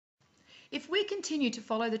If we continue to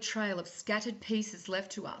follow the trail of scattered pieces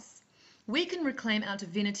left to us, we can reclaim our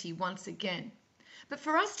divinity once again. But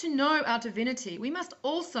for us to know our divinity, we must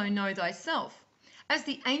also know thyself. As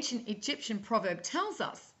the ancient Egyptian proverb tells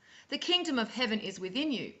us, the kingdom of heaven is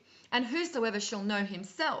within you, and whosoever shall know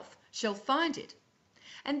himself shall find it.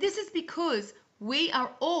 And this is because we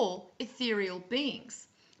are all ethereal beings,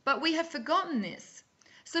 but we have forgotten this.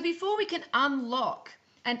 So before we can unlock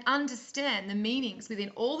and understand the meanings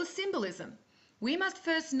within all the symbolism, we must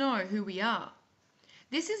first know who we are.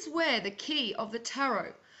 This is where the key of the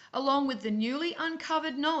tarot, along with the newly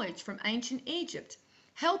uncovered knowledge from ancient Egypt,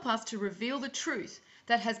 help us to reveal the truth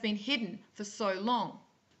that has been hidden for so long.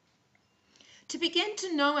 To begin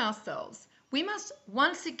to know ourselves, we must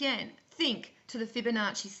once again think to the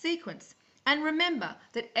Fibonacci sequence and remember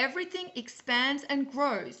that everything expands and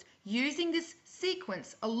grows using this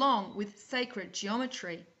sequence along with sacred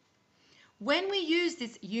geometry. When we use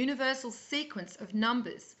this universal sequence of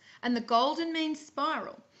numbers and the golden mean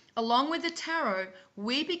spiral, along with the tarot,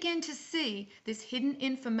 we begin to see this hidden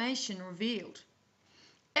information revealed.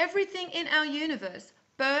 Everything in our universe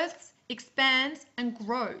births, expands, and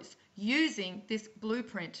grows using this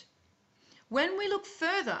blueprint. When we look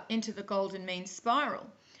further into the golden mean spiral,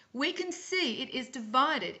 we can see it is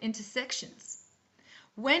divided into sections.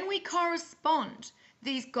 When we correspond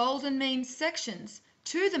these golden mean sections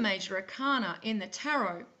to the major arcana in the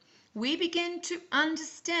tarot, we begin to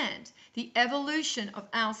understand the evolution of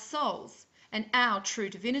our souls and our true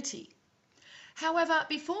divinity. However,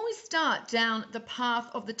 before we start down the path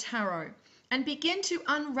of the tarot and begin to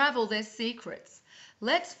unravel their secrets,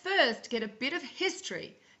 let's first get a bit of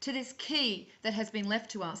history to this key that has been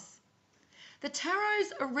left to us. The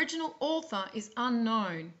tarot's original author is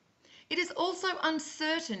unknown. It is also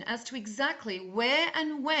uncertain as to exactly where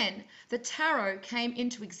and when the tarot came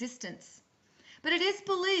into existence. But it is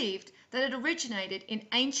believed that it originated in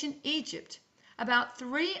ancient Egypt about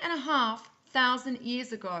 3,500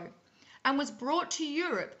 years ago and was brought to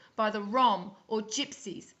Europe by the Rom or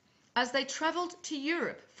Gypsies as they travelled to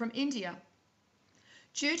Europe from India.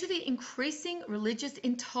 Due to the increasing religious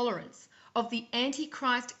intolerance of the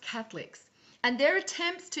Antichrist Catholics and their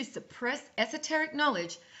attempts to suppress esoteric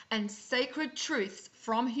knowledge and sacred truths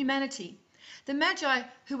from humanity, the Magi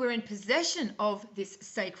who were in possession of this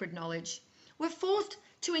sacred knowledge were forced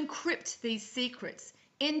to encrypt these secrets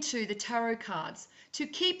into the tarot cards to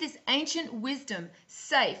keep this ancient wisdom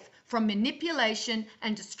safe from manipulation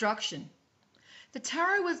and destruction. The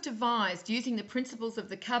tarot was devised using the principles of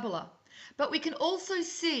the Kabbalah, but we can also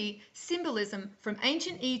see symbolism from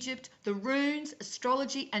ancient Egypt, the runes,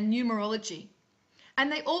 astrology, and numerology.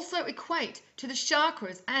 And they also equate to the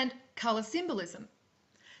chakras and colour symbolism.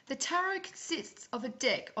 The tarot consists of a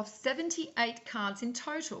deck of 78 cards in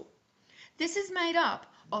total. This is made up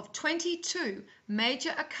of 22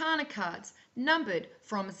 major arcana cards numbered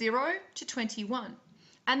from 0 to 21,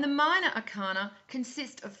 and the minor arcana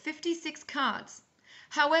consist of 56 cards.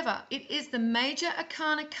 However, it is the major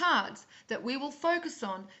arcana cards that we will focus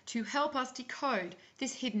on to help us decode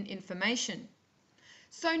this hidden information.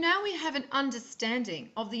 So now we have an understanding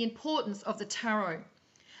of the importance of the tarot,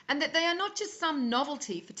 and that they are not just some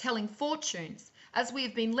novelty for telling fortunes, as we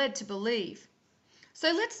have been led to believe.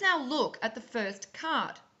 So let's now look at the first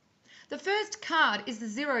card. The first card is the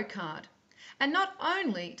 0 card, and not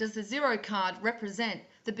only does the 0 card represent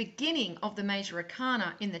the beginning of the major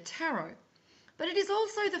arcana in the tarot, but it is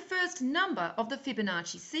also the first number of the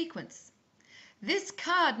Fibonacci sequence. This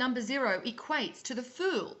card number 0 equates to the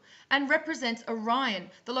Fool and represents Orion,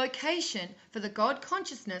 the location for the God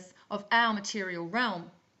consciousness of our material realm.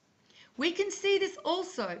 We can see this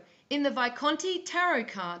also in the Visconti tarot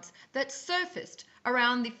cards that surfaced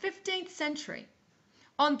around the 15th century.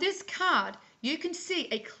 On this card, you can see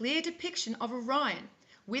a clear depiction of Orion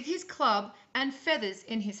with his club and feathers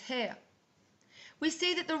in his hair. We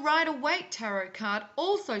see that the Rider-Waite tarot card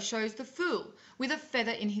also shows the Fool with a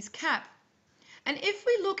feather in his cap. And if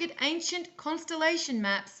we look at ancient constellation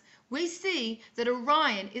maps, we see that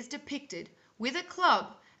Orion is depicted with a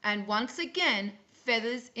club and once again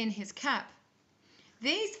feathers in his cap.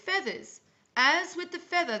 These feathers, as with the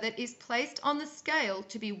feather that is placed on the scale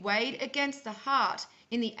to be weighed against the heart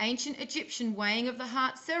in the ancient Egyptian weighing of the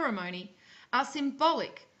heart ceremony, are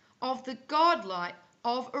symbolic of the godlight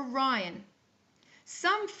of Orion.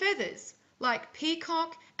 Some feathers, like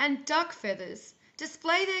peacock and duck feathers,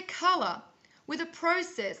 display their colour with a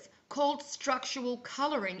process called structural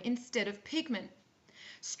colouring instead of pigment.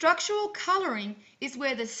 Structural colouring is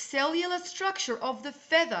where the cellular structure of the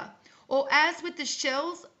feather, or as with the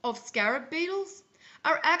shells of scarab beetles,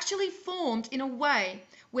 are actually formed in a way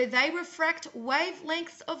where they refract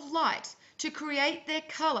wavelengths of light to create their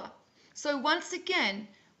color. So once again,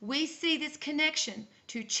 we see this connection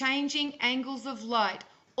to changing angles of light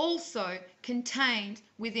also contained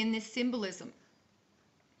within this symbolism.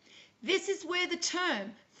 This is where the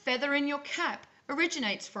term feather in your cap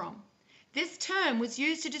originates from. This term was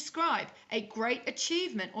used to describe a great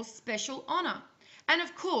achievement or special honor. And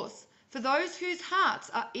of course, for those whose hearts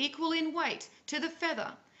are equal in weight to the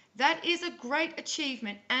feather, that is a great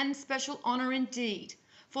achievement and special honor indeed,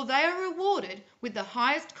 for they are rewarded with the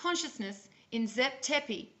highest consciousness in Zep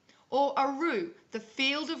Tepi, or Aru, the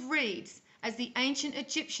field of reeds, as the ancient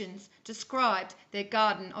Egyptians described their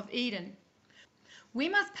Garden of Eden. We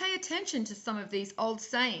must pay attention to some of these old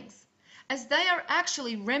sayings, as they are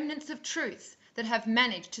actually remnants of truths that have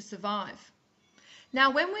managed to survive. Now,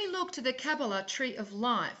 when we look to the Kabbalah tree of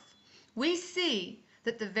life, we see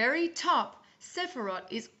that the very top Sephirot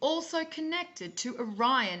is also connected to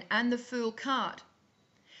Orion and the Fool card.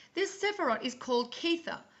 This Sephirot is called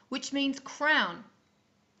Kether, which means crown.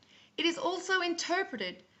 It is also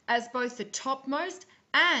interpreted as both the topmost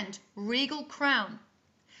and regal crown.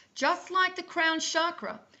 Just like the crown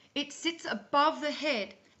chakra, it sits above the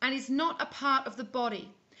head and is not a part of the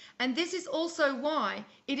body. And this is also why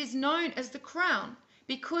it is known as the crown,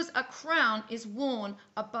 because a crown is worn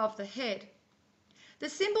above the head. The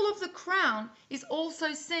symbol of the crown is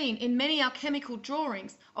also seen in many alchemical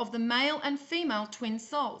drawings of the male and female twin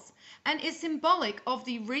souls, and is symbolic of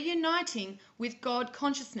the reuniting with God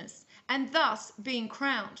consciousness, and thus being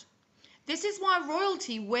crowned. This is why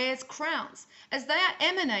royalty wears crowns, as they are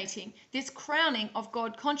emanating this crowning of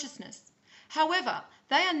God consciousness. However,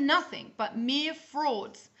 they are nothing but mere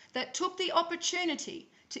frauds that took the opportunity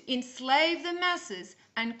to enslave the masses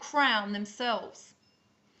and crown themselves.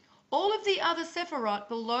 All of the other Sephirot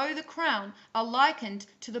below the crown are likened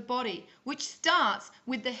to the body, which starts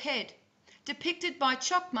with the head, depicted by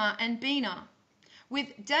Chokmah and Binah, with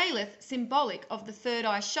Daleth symbolic of the third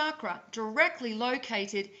eye chakra directly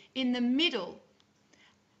located in the middle.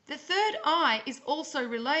 The third eye is also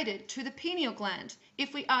related to the pineal gland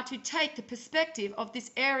if we are to take the perspective of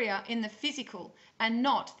this area in the physical and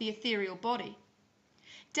not the ethereal body.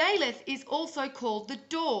 Daleth is also called the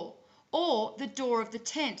door, or the door of the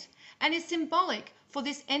tent, and is symbolic for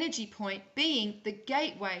this energy point being the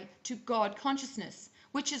gateway to God consciousness,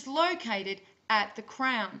 which is located at the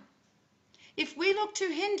crown. If we look to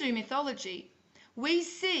Hindu mythology, we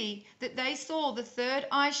see that they saw the third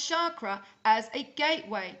eye chakra as a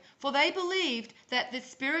gateway, for they believed that the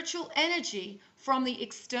spiritual energy from the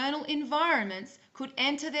external environments could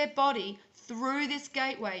enter their body through this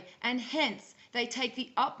gateway, and hence they take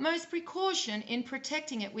the utmost precaution in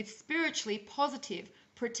protecting it with spiritually positive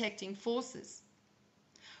protecting forces.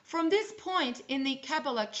 From this point in the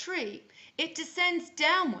Kabbalah tree, it descends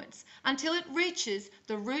downwards until it reaches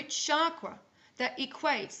the root chakra that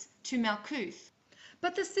equates to Malkuth.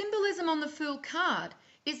 But the symbolism on the Fool card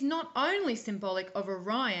is not only symbolic of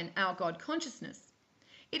Orion, our God consciousness.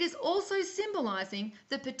 It is also symbolizing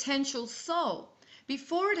the potential soul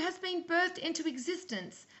before it has been birthed into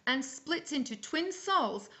existence and splits into twin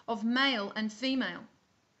souls of male and female.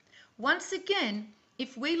 Once again,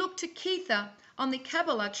 if we look to Kether on the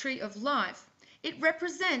Kabbalah tree of life, it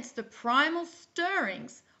represents the primal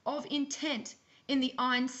stirrings of intent in the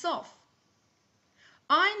Ein Sof.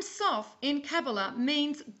 Ein Sof in Kabbalah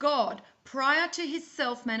means God prior to his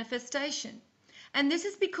self-manifestation. And this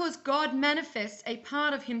is because God manifests a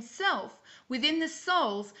part of himself within the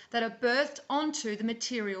souls that are birthed onto the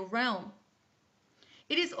material realm.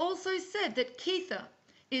 It is also said that Kether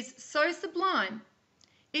is so sublime,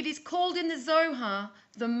 it is called in the Zohar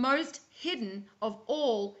the most hidden of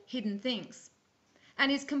all hidden things,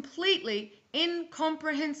 and is completely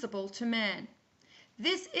incomprehensible to man.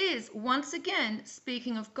 This is once again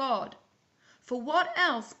speaking of God, for what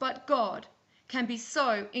else but God can be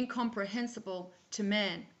so incomprehensible to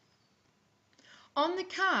man? On the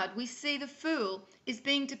card we see the Fool is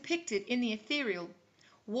being depicted in the ethereal,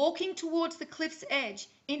 walking towards the cliff's edge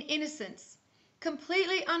in innocence,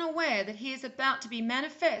 completely unaware that he is about to be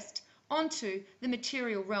manifest onto the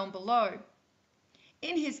material realm below.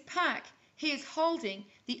 In his pack he is holding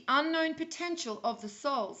the unknown potential of the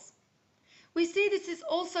souls. We see this is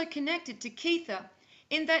also connected to Kether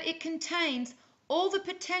in that it contains all the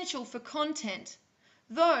potential for content,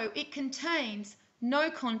 though it contains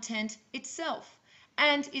no content itself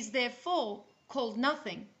and is therefore called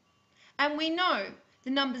nothing. And we know the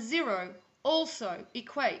number 0 also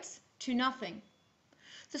equates to nothing.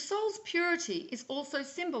 The soul's purity is also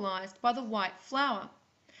symbolized by the white flower.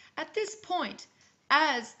 At this point,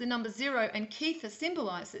 as the number 0 and Kepha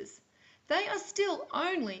symbolizes, they are still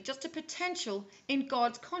only just a potential in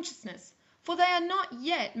God's consciousness, for they are not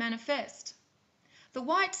yet manifest. The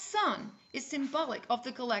white sun is symbolic of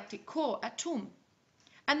the galactic core Atum,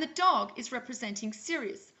 and the dog is representing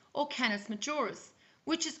Sirius, or Canis Majoris,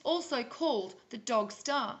 which is also called the dog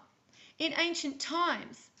star. In ancient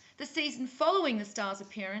times, the season following the star's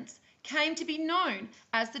appearance came to be known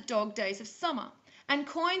as the dog days of summer, and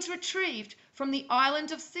coins retrieved from the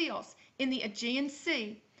island of Chios in the Aegean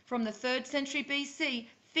Sea from the 3rd century BC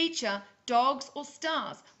feature dogs or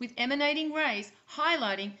stars with emanating rays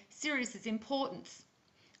highlighting Sirius's importance.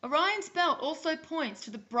 Orion's belt also points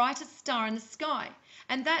to the brightest star in the sky,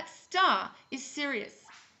 and that star is Sirius.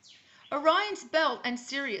 Orion's belt and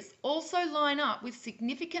Sirius also line up with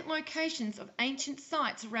significant locations of ancient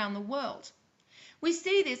sites around the world. We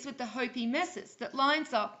see this with the Hopi Mesas that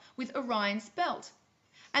lines up with Orion's belt,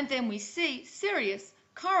 and then we see Sirius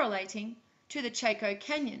correlating to the Chaco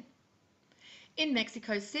Canyon. In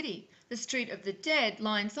Mexico City, the Street of the Dead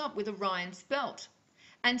lines up with Orion's belt,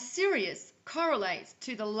 and Sirius correlates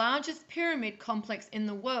to the largest pyramid complex in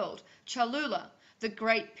the world, Cholula, the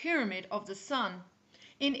Great Pyramid of the Sun.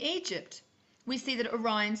 In Egypt, we see that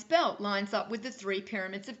Orion's belt lines up with the 3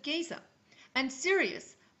 pyramids of Giza, and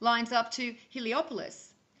Sirius lines up to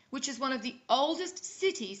Heliopolis, which is one of the oldest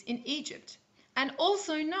cities in Egypt, and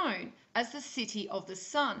also known as the City of the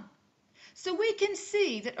Sun. So we can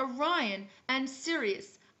see that Orion and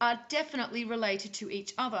Sirius are definitely related to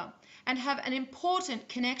each other and have an important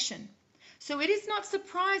connection. So it is not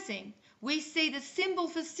surprising we see the symbol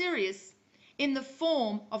for Sirius in the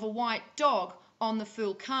form of a white dog on the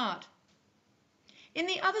Fool card. In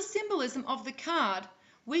the other symbolism of the card,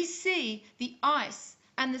 we see the ice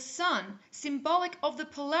and the sun, symbolic of the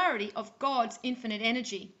polarity of God's infinite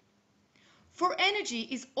energy. For energy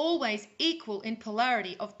is always equal in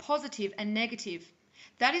polarity of positive and negative.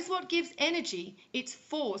 That is what gives energy its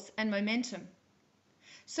force and momentum.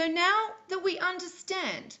 So now that we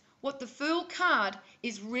understand what the Fool card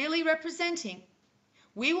is really representing,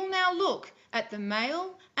 we will now look at the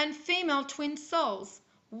male and female twin souls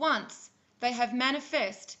once they have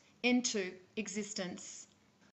manifest into existence.